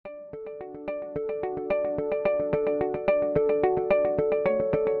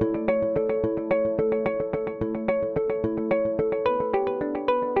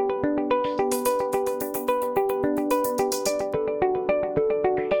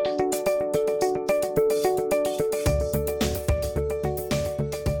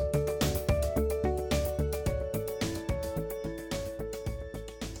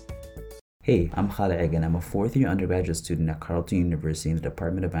Hey, I'm Khaled and I'm a fourth year undergraduate student at Carleton University in the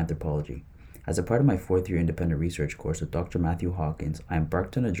Department of Anthropology. As a part of my fourth year independent research course with Dr. Matthew Hawkins, I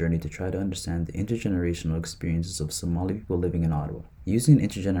embarked on a journey to try to understand the intergenerational experiences of Somali people living in Ottawa. Using an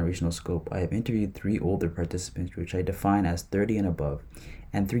intergenerational scope, I have interviewed 3 older participants, which I define as 30 and above,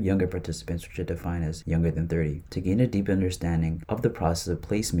 and 3 younger participants, which I define as younger than 30, to gain a deep understanding of the process of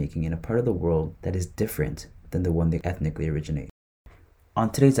placemaking in a part of the world that is different than the one they ethnically originate. On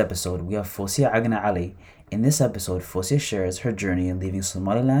today's episode, we have Fosia Agna Ali. In this episode, Fosia shares her journey in leaving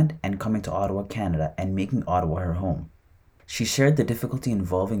Somaliland and coming to Ottawa, Canada, and making Ottawa her home. She shared the difficulty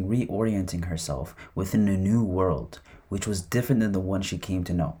involving reorienting herself within a new world, which was different than the one she came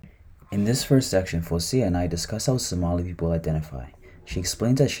to know. In this first section, Fosia and I discuss how Somali people identify. She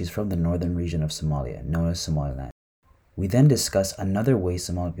explains that she's from the northern region of Somalia, known as Somaliland. We then discuss another way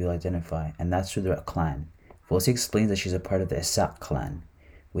Somali people identify, and that's through their clan. Fosia explains that she's a part of the Isaaq clan,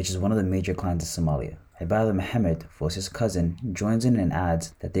 which is one of the major clans in Somalia. Ibada Mohammed, Fosia's cousin, joins in and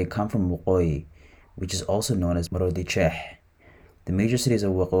adds that they come from Waqooyi, which is also known as Maroodijeex. The major cities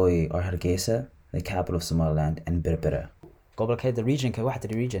of Waqooyi are Hargeisa, the capital of Somaliland, and Berbera. The region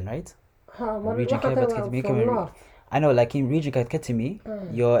كواحد region, right? region north. I know, لكن region كانت كتمي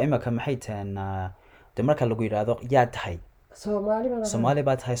يو إما كم حيتان دمرك اللي يرادو يا تهي Somali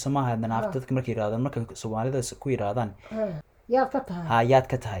baa tahay somaha naafta dadka markay yiraahdaan marka Soomaalida ku yiraahdaan yaad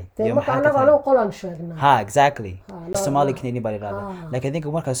ka tahay exactly Somali Canadian baa yiraahdaa like I think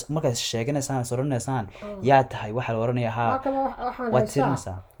markaas sheeganaysaan soranaysaan yaad tahay waxa la oranayaa waad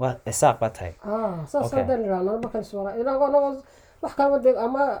tirnaysaa waa Isaaq baa tahay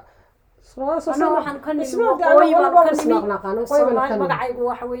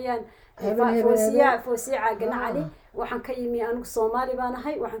فوسيع عقنا علي waxaan ka yimi anigu Soomaali baan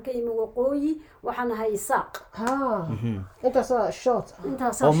ahay waxaan ka yimi Waqooyi waxaan ahay Isaaq intaas short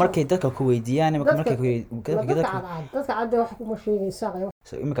oo markay dadka ku weydiiyaan markay dadka cadde wax ku sheegay Isaaq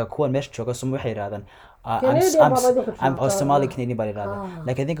so imika kuwan meesha jooga sum waxay yiraahdaan I'm Somali Canadian baa yiraahdaan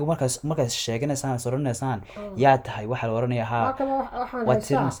like I think markaas sheeganaysaan soranaysaan yaa tahay waxa la oranayaa waad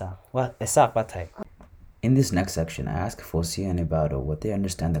tirnaysaa waa Isaaq baa tahay. In this next section, I ask Fosia and Ibado what they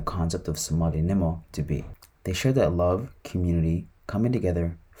understand the concept of Somali Nimo to be. They share that love, community, coming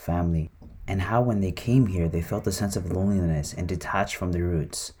together, family, and how when they came here, they felt a sense of loneliness and detached from their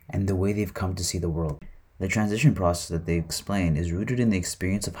roots and the way they've come to see the world. The transition process that they explain is rooted in the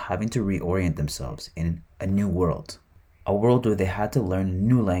experience of having to reorient themselves in a new world. A world where they had to learn a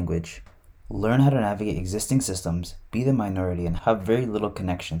new language, learn how to navigate existing systems, be the minority, and have very little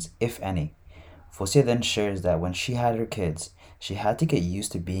connections, if any. Fosia then shares that when she had her kids, she had to get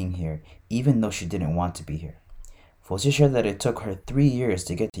used to being here, even though she didn't want to be here. Fosia shared that it took her 3 years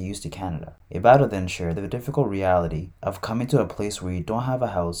to get used to Canada. Ibado then shared the difficult reality of coming to a place where you don't have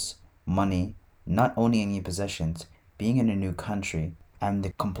a house, money, not owning any possessions, being in a new country, and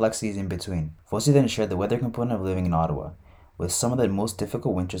the complexities in between. Fosia then shared the weather component of living in Ottawa, with some of the most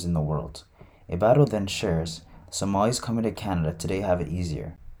difficult winters in the world. Ibado then shares Somalis coming to Canada today have it easier,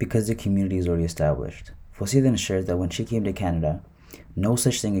 because the community is already established. Fosia then shares that when she came to Canada, no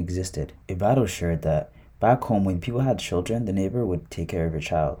such thing existed. Ibado shared that back home, when people had children, the neighbor would take care of your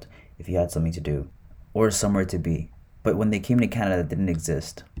child if you had something to do or somewhere to be. But when they came to Canada, that didn't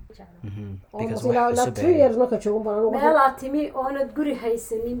exist. Because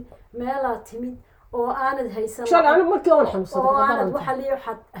oo aanad haysan shalay markii aan xamsaday oo aanad waxa liyo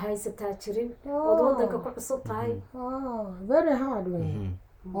haysataa jirin oo wadanka ku cusub tahay very hard way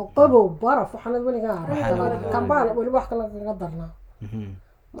oo qabow baraf waxana waliga kambaan wali wax kala laga darnaa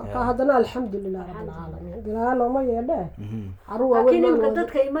marka hadana alxamdulillah rabbil alamin bilaalo ma yeedhe aruwa weyn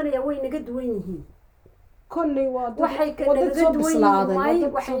dadka imanaya way naga duwan yihiin kulli waxay ka naga duwan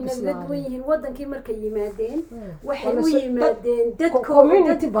yihiin wadankii markay yimaadeen waxay u yimaadeen dad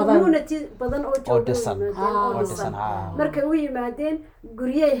community badan oo jooga markay u yimaadeen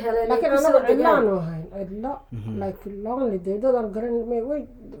guriyay heleen laakiin ana cidlaan cidla like lonely dadaan garan may way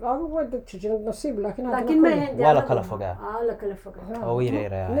adu way dad jirin nasiib laakiin wala kala fogaa la kala fogaa oo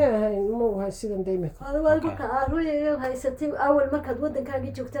weereeyaa ma waa sidan deymay marka aruureeyay haysatay awal markaad wadankaaga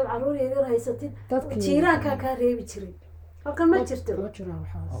joogtay aruureeyay haysatay jiiraanka ka reebi jiray halkan ma jirto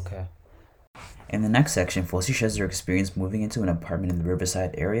okay. In the next section, Fosia shares her experience moving into an apartment in the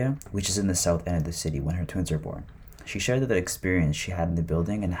Riverside area, which is in the south end of the city, when her twins were born. She shared the experience she had in the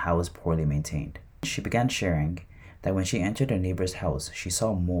building and how it was poorly maintained. She began sharing that when she entered a neighbor's house, she saw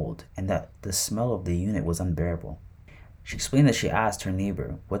mold and that the smell of the unit was unbearable. She explained that she asked her neighbor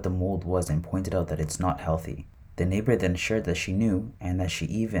what the mold was and pointed out that it's not healthy. The neighbor then shared that she knew and that she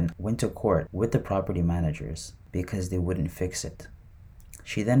even went to court with the property managers because they wouldn't fix it.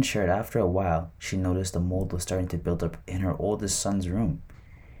 She then shared after a while, she noticed the mold was starting to build up in her oldest son's room.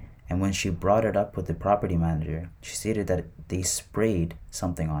 And when she brought it up with the property manager, she stated that they sprayed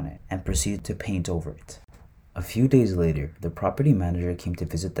something on it and proceeded to paint over it. A few days later, the property manager came to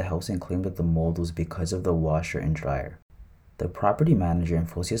visit the house and claimed that the mold was because of the washer and dryer. The property manager and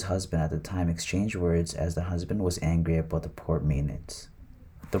Fosia's husband at the time exchanged words as the husband was angry about the poor maintenance.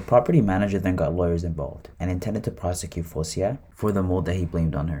 The property manager then got lawyers involved and intended to prosecute Fosia for the mold that he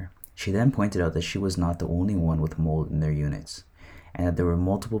blamed on her. She then pointed out that she was not the only one with mold in their units, and that there were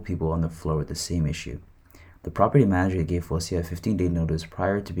multiple people on the floor with the same issue. The property manager gave Fosia a 15-day notice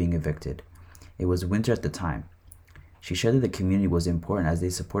prior to being evicted. It was winter at the time. She shared that the community was important as they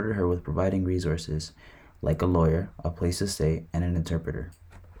supported her with providing resources like a lawyer, a place to stay, and an interpreter.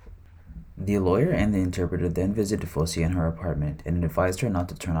 The lawyer and the interpreter then visited Fosia in her apartment and advised her not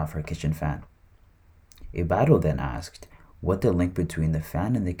to turn off her kitchen fan. Ibado then asked what the link between the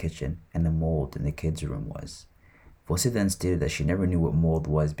fan in the kitchen and the mold in the kids' room was. Fosia then stated that she never knew what mold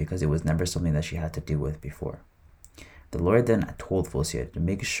was because it was never something that she had to deal with before. The lawyer then told Fosia to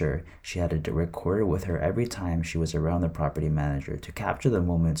make sure she had a recorder with her every time she was around the property manager to capture the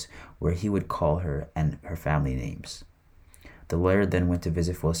moments where he would call her and her family names. The lawyer then went to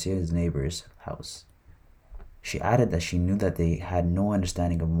visit Fosia's neighbor's house. She added that she knew that they had no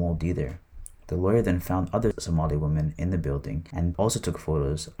understanding of mold either. The lawyer then found other Somali women in the building and also took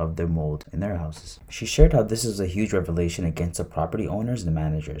photos of their mold in their houses. She shared how this is a huge revelation against the property owners and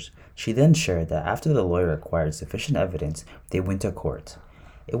managers. She then shared that after the lawyer acquired sufficient evidence, they went to court.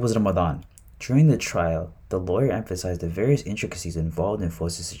 It was Ramadan. During the trial, the lawyer emphasized the various intricacies involved in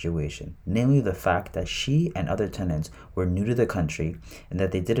Fosia's situation, namely the fact that she and other tenants were new to the country and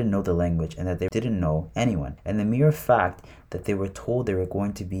that they didn't know the language and that they didn't know anyone, and the mere fact that they were told they were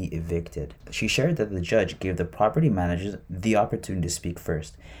going to be evicted. She shared that the judge gave the property managers the opportunity to speak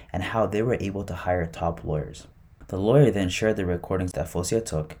first and how they were able to hire top lawyers. The lawyer then shared the recordings that Fosia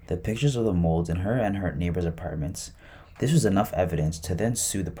took, the pictures of the molds in her and her neighbor's apartments. This was enough evidence to then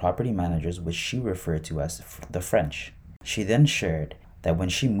sue the property managers, which she referred to as the French. She then shared that when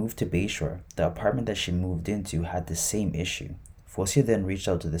she moved to Bayshore, the apartment that she moved into had the same issue. Fosia then reached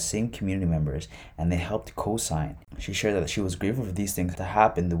out to the same community members and they helped co-sign. She shared that she was grateful for these things to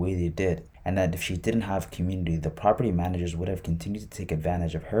happen the way they did, and that if she didn't have community, the property managers would have continued to take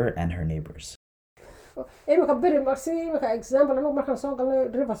advantage of her and her neighbors.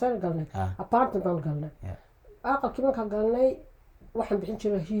 aqalkii markaan galnay waxaan bixin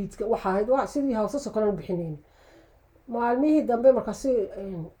jiray hiidka waxa ahayd waa sidii hawsas oo kale bixineen maalmihii dambe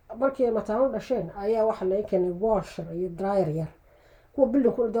markii mataano dhasheen ayaa waxa la keenay washer iyo dryer yar kuwa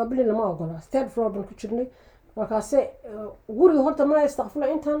building lama ogola third floor ban ku jirnay markaas guriga horta ma istaqfula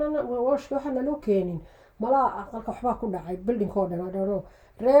intaana washka waxa la keenin mala aqalka waxba ku dhacay building oo dhan adoo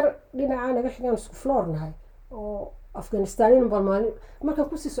reer dhinaca naga xigan isku floor nahay oo Afghanistan maalin markaan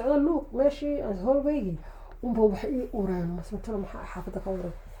ku sii socdo look meeshii hallway waxa ay uraan mas'uulta maxaa xaafada ka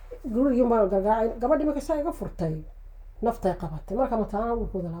waran guriga ma gagaacay gabadhii markay saa iga furtay naftay qabatay marka mataana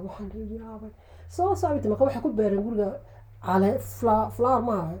wurkooda la waxaan yaabay soo saabit marka waxa ku beeran guriga على flower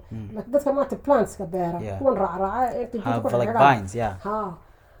ما dadka maanta plants ka beera kuwan raacraaca inta ku like vines ha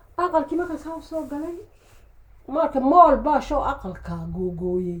aqalkii marka soo galay marka mool baasho aqalka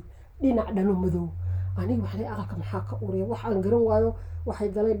googooyay dhinac dhalo madow aniga waxay aqalka maxaa ka uriyay waxaan garan waayo waxay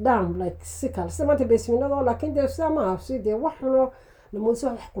galay dam like sikal samanta basement laakiin de sama sidee waxno lamuuso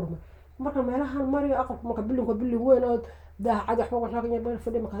wax qurma marka meelahan mariyo aqalka marka bilin weyn oo daacad wax waxa ka yar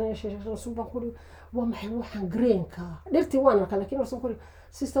fadhi marka yeeshay suuban kuli waa maxay waxaan green ka dhirti waan kala laakiin waxa kuli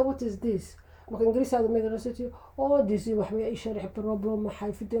sister what is this marka ingiriis aad meedan city oo this wax way sharix problem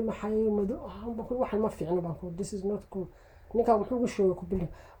maxay fidee maxay mado wax ma fiicna baan ku this is not good ninka wuxuu ugu sheegay ku bilin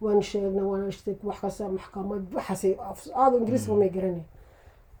waan sheegnaa waan ishtay wax kasta maxkamad waxaasay aad ingiriis ma garanay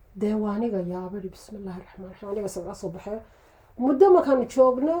deewaaniga yaabay bismillaahir rahmaanir rahiim aniga soo baxay muddo ma kan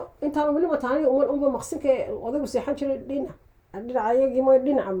joogno intaan wali ma taani uma maqsinka odagu seexan jiray dhinaca ma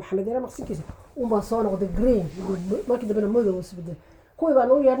dhinaca maxamed yara maqsinkiisa uma soo noqday green markii dambe madow isbedel kuwii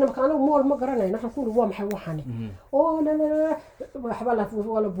baan u yeernay marka anigu mool ma garanayna waxaan ku waa maxay waxani oo la waxba la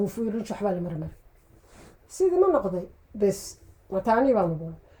wala buufiyo waxba la marmar sidii ma noqday bas ma taani baan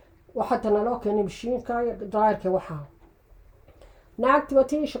u waxa tan loo keenay mishiinka dryerka waxa naagti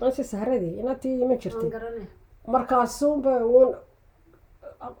watii shaqaysi sahradii inatii ma jirtay markaasuunba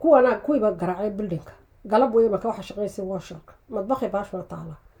kuwiiba garaacay buildingka galab weeye marka waxa shaqaysay washarka madbaqi baash ma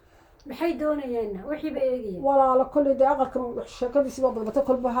taala maxay doonayeen wixii bay eegayeen walaalo kulli de aqalka shaqadiisa waa badbata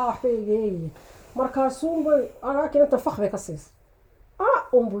kulba wax bay eegayeen markaasuunba anaga inta fakh bay ka siis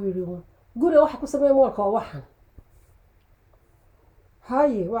umbu yiri guri waxa ku sameeyay moolka waxan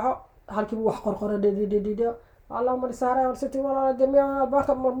هاي halkii wax qorqoro dhidhidhidhidho alla mar saaray oo siti walaal damiya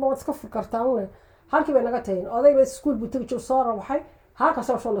baaka marmo iska fikirtaan halkii bay naga tayn odayba iskuul buu tagi soo rawaxay halka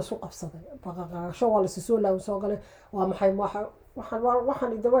soo la soo qabsaday baqaqasho wala soo laaw soo galay waa maxay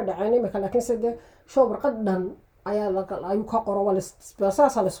waxaan idaba dhacay imika laakiin sida show warqad dhan ayaa ayuu ka qoro wala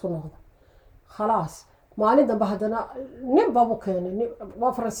isbaasaas la isku noqdo khalaas maalin dambe hadana nin babu keenay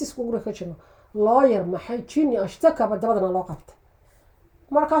waa Francisco guriga ka jiro lawyer maxay jini ashtaka badabadana loo qabtay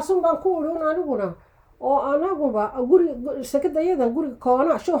markaasuu baan ku uruun aniguna oo anaguba guri sakadayada guriga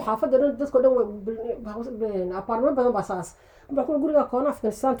koona show xaafada dadka dhan apartment badan basaas markuu guriga koona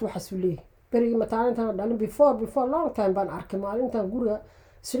Afghanistan waxa suulay bari mataalinta dhalin before long time baan arkay maalinta guriga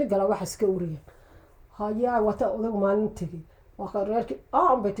sida gala waxa iska uriya haya wata odag maalintii waxa reerki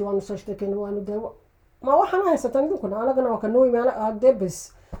ambati waan soo shaqeyn waan dawo ma waxaan haysatan idinkuna anagana waa ka nooy meel aadebis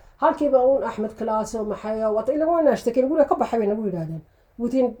halkiiba uu Ahmed Klaaso maxay wata ilaa waan ashtakin guriga ka baxay nagu yiraahdeen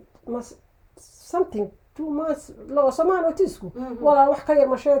within something 2 months loo samaan oo tisku wala wax ka yar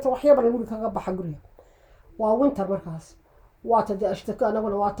masheeto wax yar lagu kaga baxa guriga waa winter markaas waata de ashtaka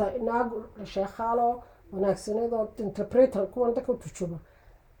anaguna waata inaag sheekhaalo wanaagsaneedo interpreter kuwan dadka tujuba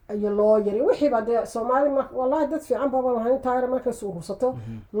ay loo yiri wixii baad Soomaali ma wallahi dad fiican baba waxaan taayir markay soo rusato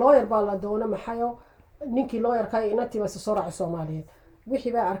lawyer baa la doona maxayo ninkii lawyer-ka intii baa soo raacay Soomaaliyeed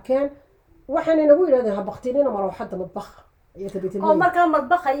wixii baa arkeen waxaan inagu yiraahdeen habaqtiinina marwaxada madbax oo marka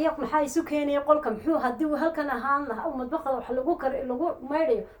madbax iyo maxay isu keenay qolka muxuu hadii halkan ahaan lahaa oo madbax wax lagu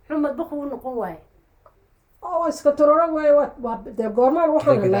maydhayo muxuu madbax uu noqon waay oo iska torora way waa de goormaan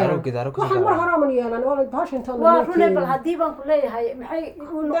waxaan leeyahay waxaan mar hore aan yeelan oo Washington waa runbal hadii baan ku leeyahay maxay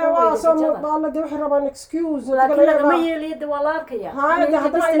uu noqon waay waa de wax rabaan excuse laakiin ma yeeliyada wala arkaya hada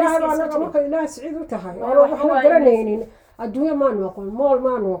hadda ilaahay baa marka ilaahay siciid u tahay oo waxaan garanaynin adduunyo ma noqon mool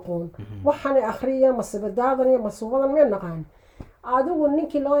ma noqon waxaan akhriya masabadaadan iyo masuubadan ma naqaan adigu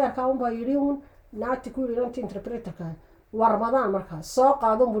ninkii lawyer-ka uu baa yiri naati ku yiri interpreter-ka war Ramadan markaas soo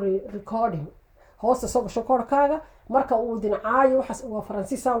qaado muri recording hoosta soo gasho korkaaga marka uu dinacaayo waxa waa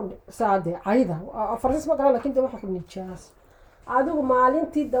Francis saade ayda Francis ma garan laakiin waxa ku nijaas adigu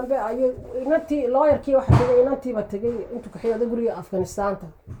maalintii dambe ayuu intii lawyer-kii waxa tagay intii ba tagay intuu ka xiyada guriga Afghanistan-ta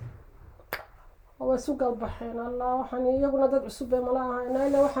oo suuqa baxeen Allah waxaan iyaguna dad cusub ee malaha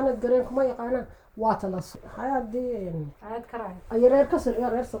inay waxaan gareen kuma yaqaanaan waa talas hay'adeen hay'ad karay ay reer ka soo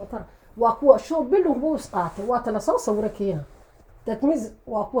reer sabtar waa kuwa show building buu isqaatay waa talas soo sawirkeena that means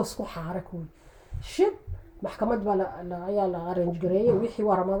waa kuwa isku xaarako shib maxkamad baa ayaa la arrange gareeyay wixii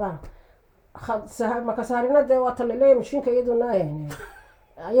waa Ramadan marka saarinada waa talaleey mishiinka iyaduna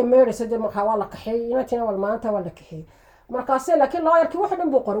ay meerisay marka waa la qaxay inatina wal maanta waa la qaxay markaas laakiin lawyer-kii waxa dhan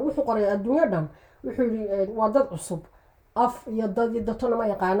buu qoray wuxuu qoray adduunyo dhan wuxuu yiri waa dad cusub af iyo dadna ma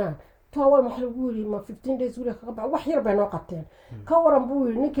yaqaanaan tawal maxay ugu yiri ma 15 days guriga ka baxay wax yar bay noo qabteen ka waran buu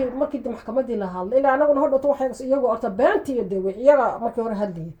yiri ninkii markii maxkamadii la hadlay ilaa anaguna hodhoto waxay iyagu orta beantii iyo deeway iyaga markii hore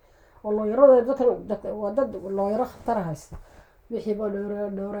hadlay oo lawyer-ada dadka waa dad lawyer khatar haysta wixii baa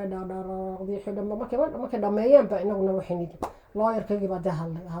wixii dhamma markay dhameeyeen ba inaguna waxay nidi lawyer-kii baa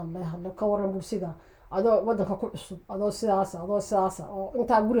hadlay ka waran buu sida adoo wadanka ku cusub adoo sidaas oo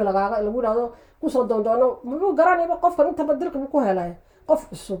inta guri lagu yiraahdo ku soo doondoono muxuu garanayba qofkan inta badalka ku helay qof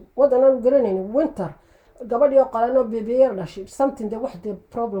cusub wadanan garanaynin winter gabadhiyo qalano bebeer dhashay something that wax the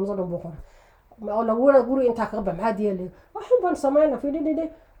problems oo dhanbo qor oo lagu wada guri inta ka baxay maxaa diyaale waxaan baan sameeyna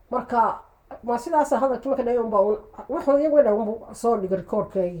fiidinide marka ma sidaas hadalkii marka dhayo baa wuxuu iyagu dhaw soo dhigay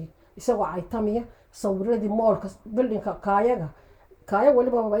recordkeey isagoo ay tamiya sawiradii moolka buildingka kaayaga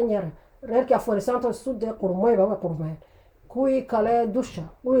waliba baa in yar reerkii Afghanistan soo de qurmayba way qurmeen kuwii kale dusha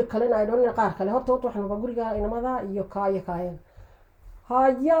kuwii kale ay doonayaan qaar kale horta waxaan guriga inamada iyo kaaya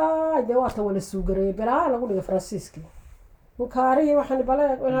haya de waata wala suugaray balaa lagu dhigay Francisco kaari waxaan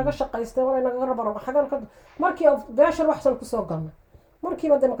balaa inaga shaqaystay wala inaga rabaro xagalka markii beeshar waxsan ku soo galnay markii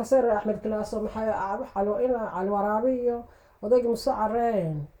bada ma kasar Ahmed Klaaso maxay aad xalo ina al waraabi iyo odayga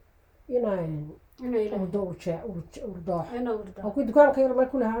musaareen inay urdo oo ku dukaanka yar ma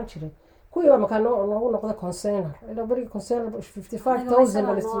ku lahaan jiray kuwa ma kan oo noqdo container ila bari container 55000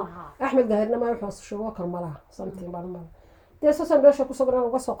 balis Ahmed gaarna ma wuxuu soo kalmala something barma deesasan beesha ku soo garan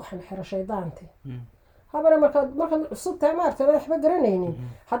uga soo qaxan xirashaydaanti habara marka cusub tahay ma artay waxba garanaynin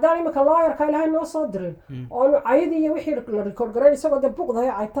haddana imika lawyer-ka ilaahay noo soo diray oo ayadii iyo wixii la record garay isagoo de buuqday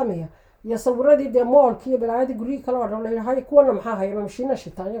ay tamiya iyo sawiradii de moolkii iyo bilaayadii guriga kala wada leeyahay kuwana maxaa hayay mashiina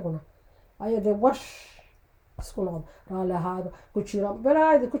shitaan iyaguna ayade wash isku noqon raali ahaado ku jira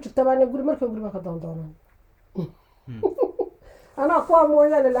bilaayadii ku jirta baan guri markay guriga ka doondoonaan أنا أقوى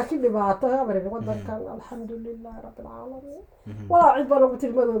مويا لكن ببعضها بري وضل كان الحمد لله رب العالمين ولا عيد بنا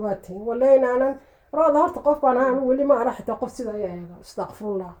بتلمذ باتين ولا أنا راضي هرت قف أنا واللي ما راح تقف سيدا يعني استغفر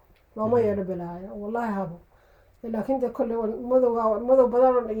الله لو ما يربلا والله هذا لكن ده كل مذو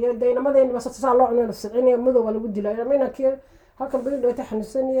بدل يدينا مذين بس تصار الله عننا السعينية مذو ولا ودي لا مين كير هكذا بيقولوا تحن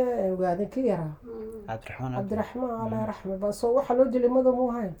السنية وقاعدين كيرها عبد الرحمن الله يرحمه بس هو حلو اللي مذو مو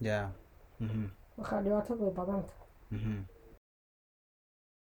هاي وخليواته ببضانته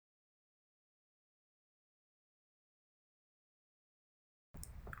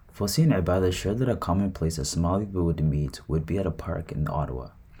Fosi and Ibadah shared that a common place that Somali people would meet would be at a park in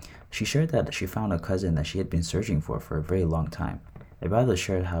Ottawa. She shared that she found a cousin that she had been searching for a very long time. Ibadah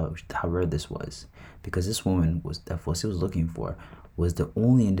shared how rare this was, because this woman that Fosi was looking for was the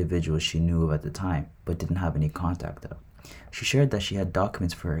only individual she knew of at the time, but didn't have any contact of. She shared that she had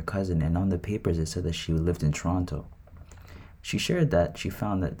documents for her cousin, and on the papers it said that she lived in Toronto. She shared that she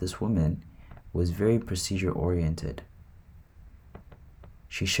found that this woman was very procedure-oriented.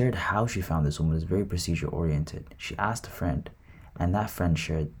 She shared how she found this woman was very procedure-oriented. She asked a friend, and that friend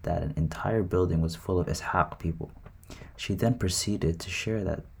shared that an entire building was full of Ishaq people. She then proceeded to share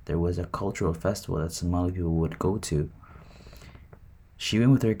that there was a cultural festival that Somali people would go to. She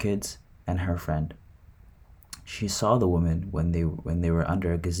went with her kids and her friend. She saw the woman when they were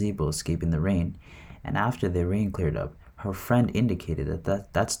under a gazebo escaping the rain, and after the rain cleared up, her friend indicated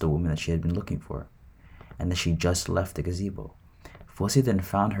that's the woman that she had been looking for, and that she just left the gazebo. Fosi then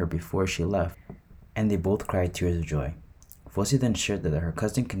found her before she left, and they both cried tears of joy. Fosi then shared that her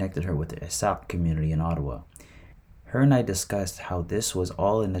cousin connected her with the Ishaq community in Ottawa. Her and I discussed how this was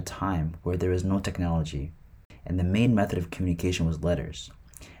all in a time where there was no technology, and the main method of communication was letters.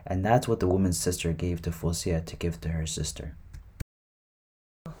 And that's what the woman's sister gave to Fosia to give to her sister.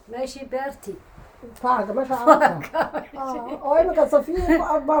 ماشي بيرتي فاق ما شاء الله أوي ما كان صفيه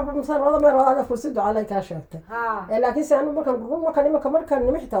باب مثلا هذا ما هذا فسد على كاشفته لكن سأنا ما كان روم ما كان ما كان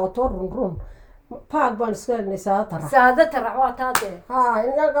نمحته وتور روم فاق بان سكر نساء ترى عوات هذا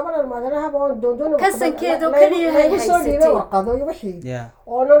إن قبل المدرسة بون دون كسن كده كلي هاي سوري وقضوا يوحي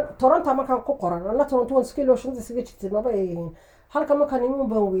أنا تورنتا ما كان قرن أنا تورنتو سكيلو شنت سكيت ما بين halka ma kan iman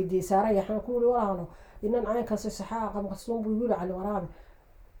baan weydiiyay saaray waxaan ku wiri walaalo inaan aan ka soo saxaa qam qasoo buu yiri cali waraabe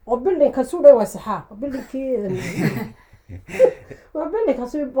oo building ka soo dhaw saxaa building ka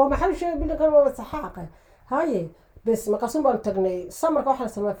soo ma xal shay building ka waa saxaa haye bas ma qasoo baan tagnay summer ka waxa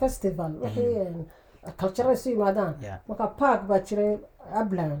sama festival wixii culture sii maadaan marka park baa jiray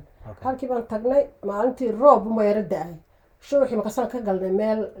ablan halkii baan tagnay maalintii roob uma yaradaay شو وحي مقصان كقلنا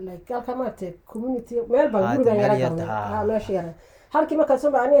ميل قال كماتي كوميونيتي ميل بانقول يا رجال ماشي يعني halkii markaan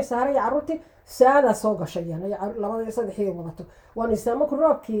soo baahnay saaray carruurtii saada soo gashay yani labada sadexii wadato waan islaamo ku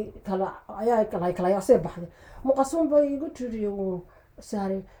roobkii kala ayaa kala yaasay baxday muqasun bay igu tiriyo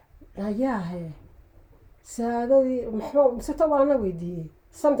saaray ayaahe saadadii maxaa misata waana weydiiyay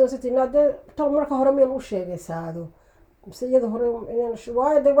samta sitinaade tal marka hore meel u sheegay saado misayada hore inaan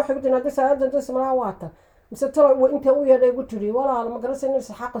waayada waxa ku tinaade saada inta samara waata misata inta u yeedhay igu tiriyo walaal ma garanaysan in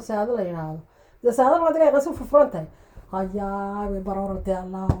saxaq saada la yiraahdo da saada ma adiga qasoo furantay هيا برورتي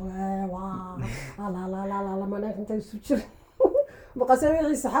الله لا ما أنا كنت أسوتشر مقاسمي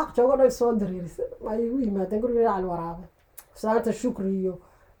عيسى حق جونا يصدر ما يوي ما تقول لي على الورابة ساعة الشكريو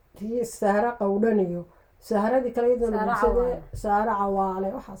هي السهرة قولانيو سهرة دي كليدنا سهرة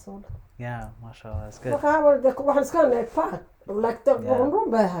عوالي وحصل Yeah, ما شاء الله. That's good. وكمان ده واحد سكان فات like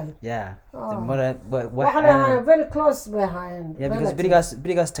تقولون بهاي. Yeah. وإحنا very close behind. Yeah, because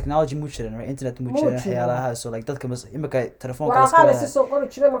birigaas technology muujireen, right? Internet muujireen waxyaalaha so like dadka mas imika telefoonka waraaqada si soo qori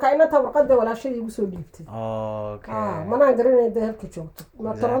jiray marka inta warqada walaashay igu soo dhiibtay. Okay. Mana garanay inta halka joogto.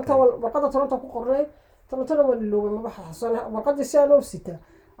 Ma Toronto warqada Toronto ku qornay Toronto wali loo ma baxsan warqada si aan u sita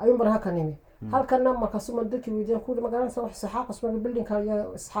ayuu mar haka nimi. halkana marka suma dadkii weydeen ku magaranaysa wax saxaaq isma building ka iyo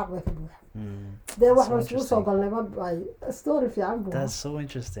isxaaq bay ka buuxa de wax aan soo galnay bay story fiican buu That's so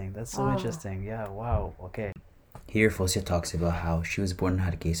interesting. That's so interesting. Yeah, wow. Okay. Here Fosia talks about how she was born in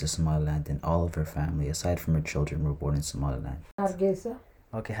Hargeisa, Somaliland, and all of her family aside from her children were born in Somaliland. Hargeisa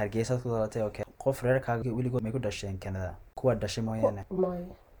Okay, Hargeisa ku dhalatay. Okay. Qof reerkaaga wiligood may ku dhasheen Canada. Kuwa dhashay mooyaane.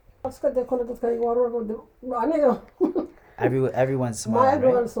 Aska de kala dadka ay aniga everyone's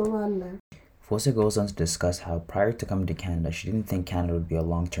Somaliland. Fosia goes on to discuss how prior to coming to Canada, she didn't think Canada would be a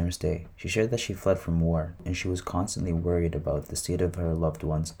long-term stay. She shared that she fled from war, and she was constantly worried about the state of her loved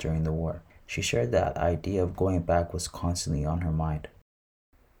ones during the war. She shared that the idea of going back was constantly on her mind.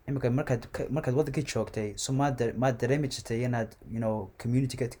 markaad waddanka joogtay so ma dareemi jirtay inaad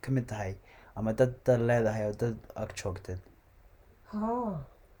community-ga ka mid tahay ama dad leedahay oo dad ag joogtad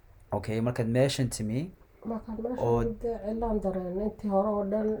okay markaad meeshan timi oo cilaan dareen intii hore oo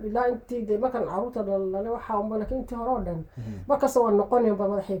dhan ilaa intii markaan caruurta dhalay waxa laakiin intii hore oo dhan markaas waan noqonayn ba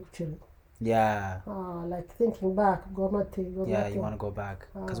madaxay ku jiray Yeah. Like thinking back Yeah, you want to go back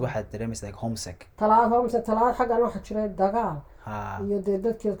because waxaad dareemaysa like homesick. talaad xaggan waxa jiray dagaal Ha. iyo dee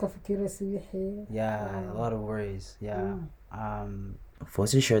dadkeed ka fikiraysa wixii. Yeah, a lot of worries. Yeah.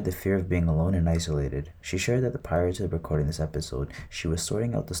 Fossey shared the fear of being alone and isolated. She shared that prior to recording this episode, she was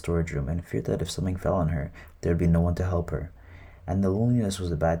sorting out the storage room and feared that if something fell on her, there would be no one to help her. And the loneliness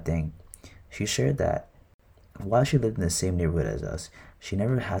was a bad thing. She shared that while she lived in the same neighborhood as us, she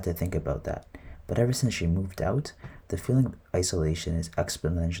never had to think about that. But ever since she moved out, the feeling of isolation is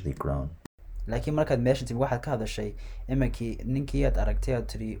exponentially grown. laakiin markaad meesha timi waxaad ka hadashay imankii ninkii aad aragtay aad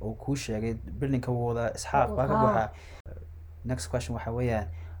tiri oo kuu sheegay buildingka wada isxaaq baa ka buuxa. Next question waxa weeyaan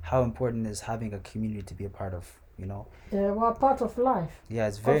how important is having a community to be a part of, you know? Well, part of life. Yeah,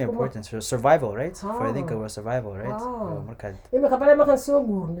 it's very important for survival, right? For I think it was survival, right? Markaad imika bale markaan soo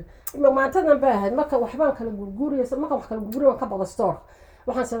guurnay imika maantadan baa ahayd marka waxbaan kala gurguriyay marka wax kala gurguriyo ka bada store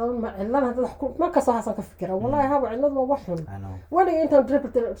waxaan sabab ma cilada hadda wax markaas waxaan ka fikiraa wallahi haba cilad waa wax xun wali intaan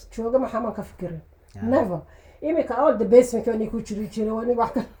reporter jooga maxaan ka fikiray never imika all the basement kan ku jiray wani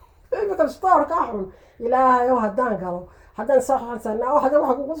wax ka imika store ka xun ilaahay oo hadaan galo hadaan soo xasanaa oo hadaan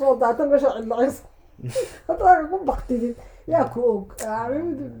wax ku soo daatan meesha cilad hadaan ku baqtid yaa ku og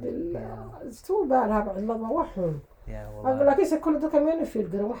soo baan haba cilad waa wax xun laakiin se kullu dadka meel fiil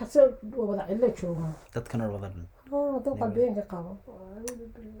garan waxa soo wada cilad jooga dadkan wada dadka beenka qabo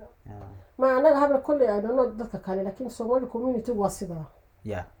ma anaga habla kulli ay dhanno dadka kale laakiin Somali community waa sida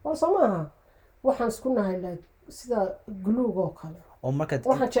waa Soomaha waxaan isku nahay like sida glue oo kale oo markaad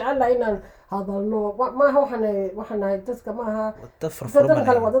waxaan jecelahay inaan hadalno maaha waxaan nahay dadka maaha dad furfuran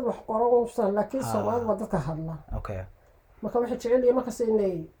kale waa dad wax qoran laakiin Soomaali waa dadka hadla okay marka waxay jecelahay markaas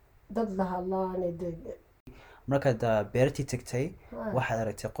inay dad la hadlaan markaad beertii tagtay waxaad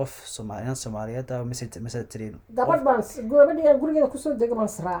aragtay qof Soomaaliyeed mise tiri gabadhan gurigeeda ku soo degay baan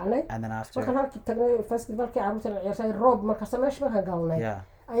israacnay and then after markaan halkii tagnay festivalkii carruurta ciyaartay roob markaas meesha markaan galnay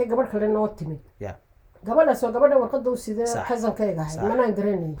ayay gabadh kale noo timid gabadhaas oo gabadha warqadda u sidee xasankayga ahayd manaan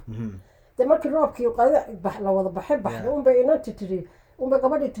garanay de markii roobkii la wada baxay unbay inanti tiri unbay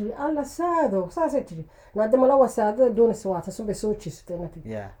gabadhi tiri alla saado saasay tiri naadama la wasaadada doonaysa waa taas unbay soo jeestay inanti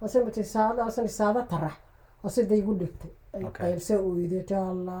wasan saada tarax وصيد يقول لك أي سوي إذا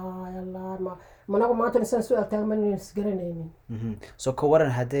جاء الله يلا ما نقول ما تنسى سؤال تامن نسقرني so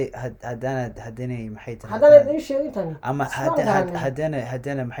كورن هداني محيط هدانا إيش تاني أما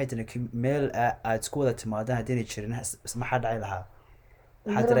هدانا محيط إنك ميل أتسكول تمادا هداني تشرين ما حد عيلها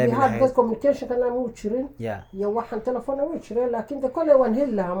حتى هذا communication كنا مو تشرين يا واحد تلفونه مو تشرين لكن ده كله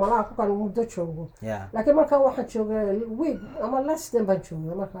وانهلها ملاك كان مدة شو لكن ما كان واحد شو ويد أما less than بنشوف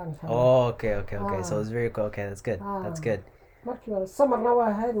ما كان okay so it's very cool. Okay, that's good مركب سمر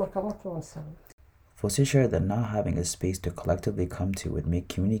نواه هاي مركب مركب Fossey shared that not having a space to collectively come to would make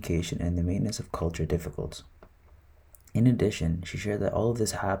communication and the maintenance of culture difficult. In addition, she shared that all of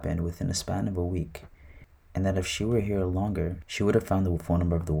this happened within a span of a week, and that if she were here longer, she would have found the phone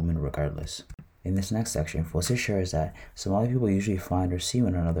number of the woman regardless. In this next section, Fossey shares that Somali people usually find or see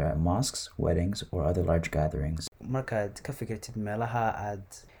one another at mosques, weddings, or other large gatherings. markaad ka fikirtid meelaha aad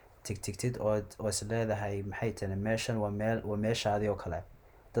tigtigtid oo is leedahay maxay tahay meeshan waa meeshaadii oo kale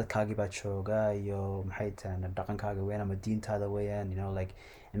dadkaagii baa jooga iyo maxay tahay dhaqankaaga weyn ama diintaada weeyaan, you know, like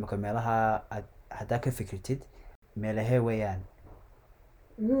imika meelaha aad haddaa ka fikirtid meelahee weeyaan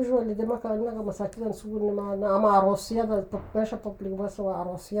usually de marka inaga masaakidan isugu nimaadna ama aroosyada meesha public bus waa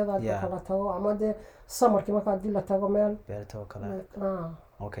aroosyada kala tago ama de samarkii marka hadii la tago meel beerta oo kale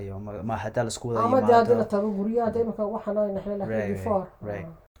okay ma hadda la isku wada ama de hadii la tago guryaha de marka waxaan ay naxay before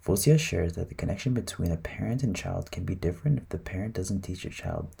Fossey shares that the connection between a parent and child can be different if the parent doesn't teach a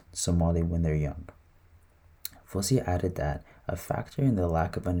child Somali when they're young. Fossey added that a factor in the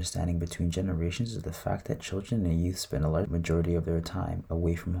lack of understanding between generations is the fact that children and youth spend a large majority of their time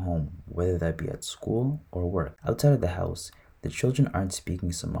away from home, whether that be at school or work. Outside of the house, the children aren't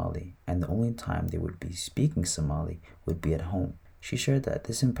speaking Somali, and the only time they would be speaking Somali would be at home. She shared that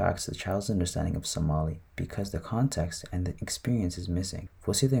this impacts the child's understanding of Somali because the context and the experience is missing.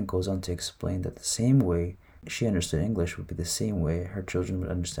 Fossey then goes on to explain that the same way she understood English would be the same way her children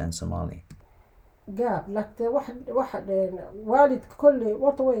would understand Somali. جاب لكن واحد والد كل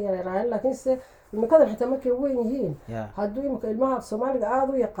وطوي يعني لكن المكان حتى ما كان وين يهين هادو يمكن المها الصومالي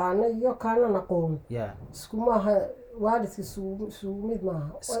قاعدوا يقانا يقانا نقوم سكومها والد سوميد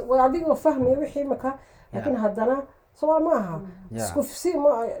معها وعدي فهمي وحي مكا لكن هادنا سوال معها سكو في سي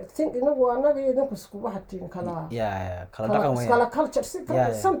ما think إنه أنا جيدا سكو واحد تين كلا كلا culture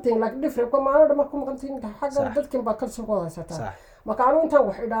something like different كما أنا ما كم قلتين حاجة دتكم بكل قوة ستا ما كانوا إنت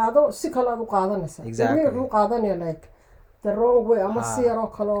واحد هذا سكلا قاعدنا سا مين قاعدنا like the wrong way ama si yar oo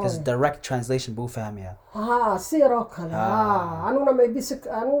kale because direct translation buu fahmaya si yar oo kale anuna maybe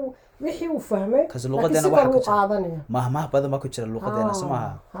anu wixii uu fahmay because luqadeena waxa ku jira mahmah badan ma ku jira luqadeena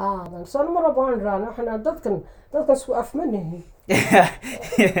somaha dan soo mar baan raan waxna dadkan isku afmanahay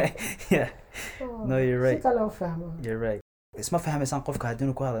no you're right kala fahmo you're right isma fahmaysan qofka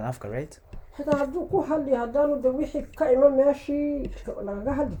hadii ku hadlan afka right hada haduu ku hadli hadanu de wixii ka imo meeshii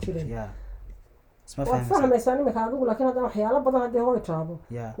laga hadli jiray isma fahmaysan imika adigu laakiin hadana waxyaalo badan hadii hooy taabo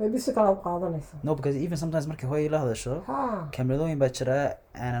maybe si kala u qaadanaysa no because even sometimes markii hooy la hadasho kameradooyin baa jira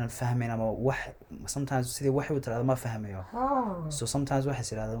aanan fahmayn ama wax sometimes sidii wax uu tiraado ma fahmayo so sometimes waxa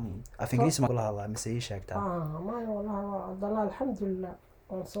siraado af Ingiriisi ma kula hadlaa mise ii sheegtaa ma wallahi hadana alxamdulillah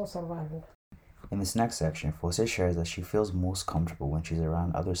on so surviving. In this next section, Fossia shares that she feels most comfortable when she's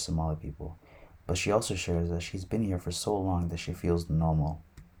around other Somali people, but she also shares that she's been here for so long that she feels normal.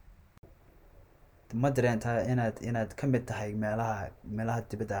 ma dareenta inaad ka mid tahay meelaha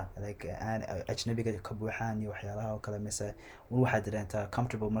dibadda like aan ajnabiga ka buuxaan iyo waxyaalaha oo kale mise waxaad dareentaa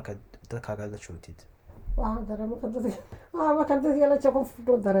comfortable marka dadkaaga la joogtid waxaan dareemaa marka dadka la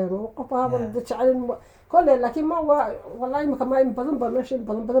joogo dareemo qof ahaban jecel kole laakiin ma wallahi ma in badan ba meesha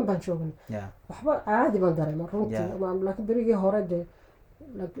badan baan joognay waxba caadi baan dareemaa runtii laakiin berigii hore de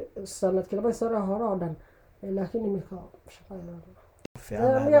sanadkii laba sano hore oo dhan laakiin imika shaqada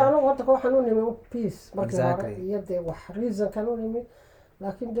أنا وقت كوا حنوني من peace يدي وحريزة كانوني من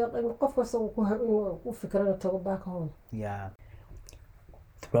لكن ده قف كسر وفكرنا تقول back home. Yeah.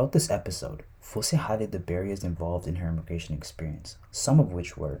 Throughout this episode, Fossia highlighted the barriers involved in her immigration experience, some of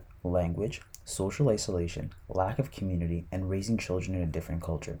which were language, social isolation, lack of community, and raising children in a different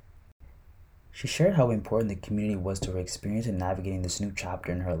culture. She shared how important the community was to her experience in navigating this new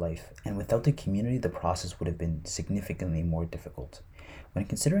chapter in her life, and without the community, the process would have been significantly more difficult. When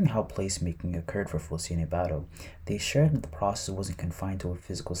considering how placemaking occurred for Fossia and Ibado, they shared that the process wasn't confined to a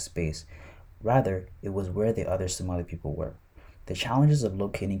physical space. Rather, it was where the other Somali people were. The challenges of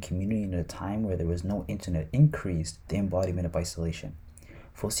locating community in a time where there was no internet increased the embodiment of isolation.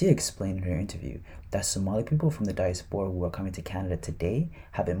 Fossia explained in her interview that Somali people from the diaspora who are coming to Canada today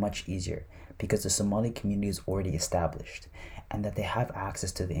have it much easier because the Somali community is already established and that they have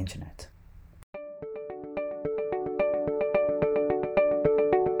access to the internet.